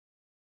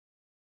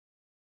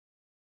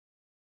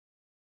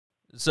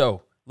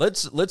So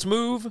let's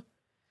move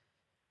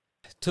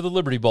to the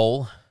Liberty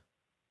Bowl.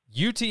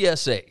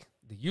 UTSA,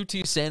 the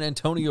UT San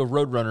Antonio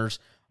Roadrunners,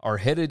 are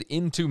headed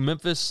into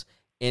Memphis,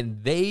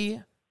 and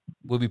they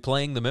will be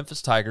playing the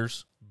Memphis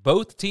Tigers.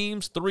 Both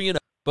teams 3-0.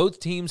 Both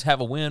teams have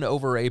a win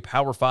over a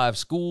Power 5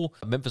 school.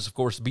 Memphis, of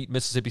course, beat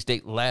Mississippi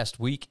State last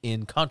week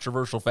in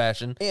controversial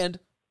fashion, and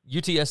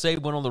UTSA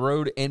went on the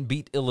road and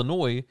beat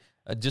Illinois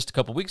just a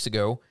couple weeks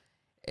ago.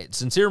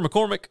 Sincere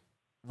McCormick,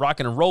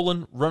 rocking and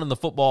rolling, running the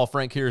football.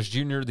 Frank Harris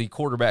Jr., the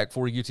quarterback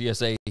for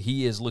UTSA,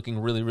 he is looking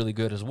really, really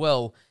good as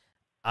well.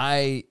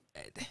 I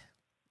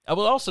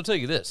will also tell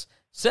you this.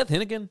 Seth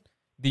Hennigan,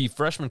 the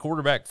freshman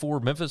quarterback for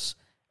Memphis,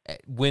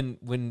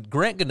 when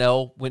Grant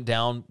Gunnell went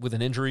down with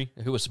an injury,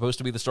 who was supposed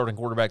to be the starting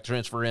quarterback to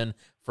transfer in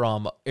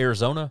from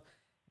Arizona,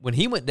 when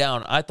he went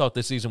down, I thought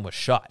this season was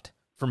shot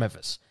for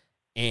Memphis.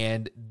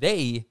 And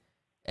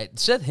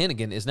Seth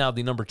Hennigan is now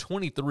the number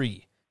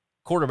 23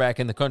 quarterback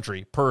in the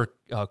country per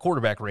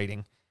quarterback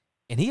rating,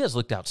 and he has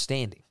looked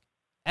outstanding.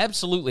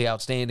 Absolutely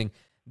outstanding.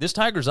 This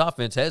Tigers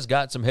offense has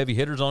got some heavy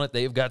hitters on it.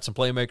 They've got some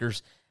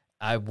playmakers.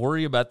 I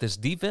worry about this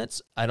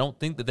defense. I don't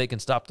think that they can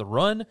stop the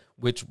run,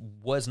 which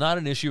was not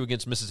an issue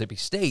against Mississippi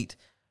State,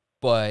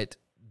 but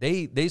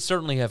they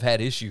certainly have had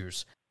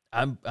issues.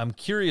 I'm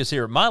curious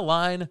here. My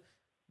line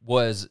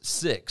was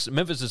 6.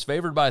 Memphis is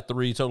favored by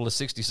 3, total of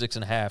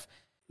 66.5.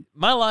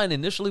 My line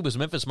initially was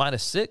Memphis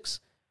 -6.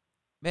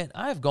 Man,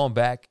 I have gone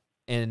back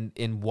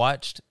and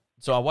watched.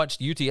 So I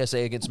watched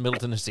UTSA against Middle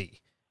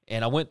Tennessee,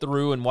 and I went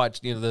through and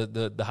watched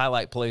the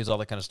highlight plays, all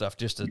that kind of stuff,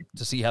 just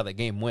to see how that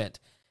game went.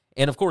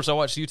 And, of course, I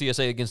watched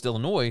UTSA against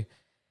Illinois.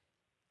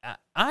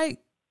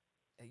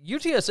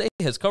 UTSA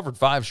has covered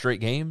 5 straight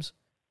games,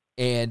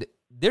 and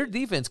their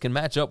defense can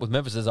match up with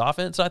Memphis's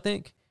offense, I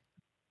think.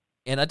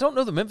 And I don't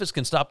know that Memphis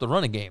can stop the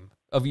running game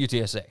of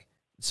UTSA.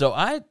 So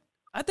I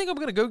think I'm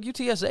going to go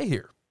UTSA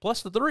here,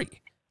 plus the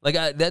 3. Like,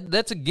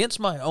 that's against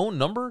my own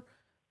number,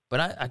 but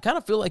I kind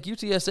of feel like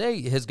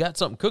UTSA has got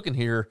something cooking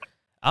here.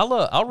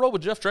 I'll roll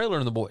with Jeff Traylor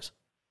and the boys.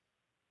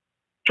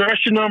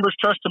 Trust your numbers,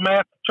 trust the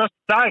math, trust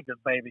the Tigers,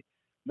 baby.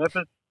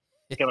 Memphis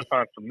is going to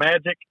find some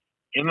magic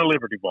in the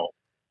Liberty Bowl.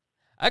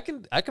 I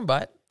can buy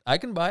it. I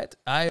can buy it.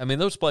 I mean,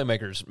 those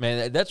playmakers,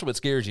 man, that's what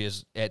scares you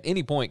is at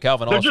any point,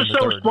 Calvin They're Austin just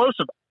so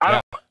explosive.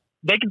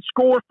 They can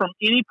score from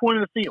any point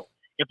of the field.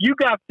 If you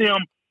got them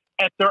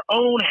at their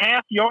own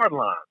half-yard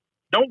line,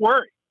 don't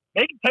worry.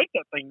 They can take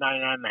that thing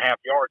 99.5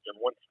 yards in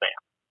one snap.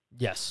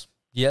 Yes.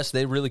 Yes,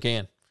 they really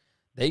can.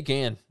 They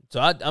can. So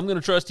I'm going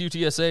to trust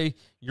UTSA.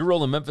 You're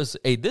rolling Memphis.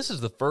 Hey, this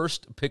is the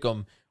first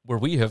pick'em where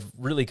we have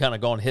really kind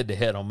of gone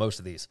head-to-head on most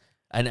of these,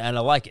 and I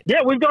like it. Yeah,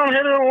 we've gone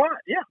head-to-head on a lot,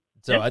 yeah.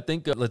 So I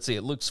think, let's see,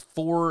 it looks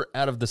 4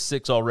 out of the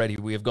 6 already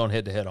we have gone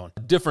head-to-head on.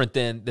 Different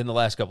than the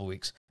last couple of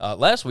weeks.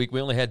 Last week, we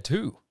only had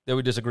 2 that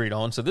we disagreed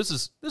on, so this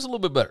is a little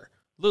bit better.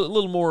 A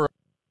little more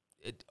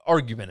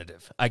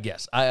argumentative, I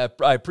guess. I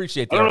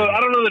appreciate that. I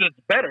don't know that it's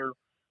better.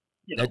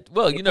 You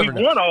know, you never know.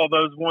 If we won all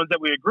those ones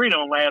that we agreed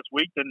on last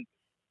week, then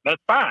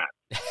that's fine.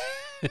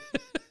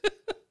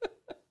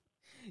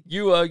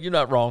 You're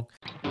not wrong.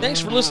 Thanks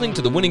for listening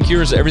to the Winning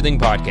Cures Everything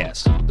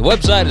podcast. The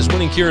website is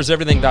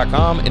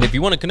winningcureseverything.com, and if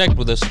you want to connect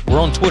with us, we're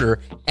on Twitter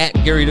at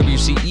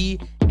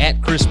GaryWCE,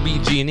 at Chris B.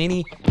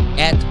 Giannini,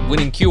 at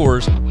Winning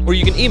Cures, or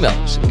you can email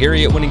us,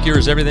 Gary at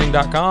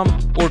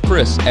winningcureseverything.com or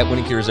Chris at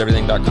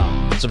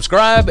winningcureseverything.com.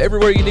 Subscribe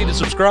everywhere you need to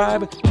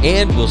subscribe,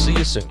 and we'll see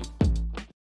you soon.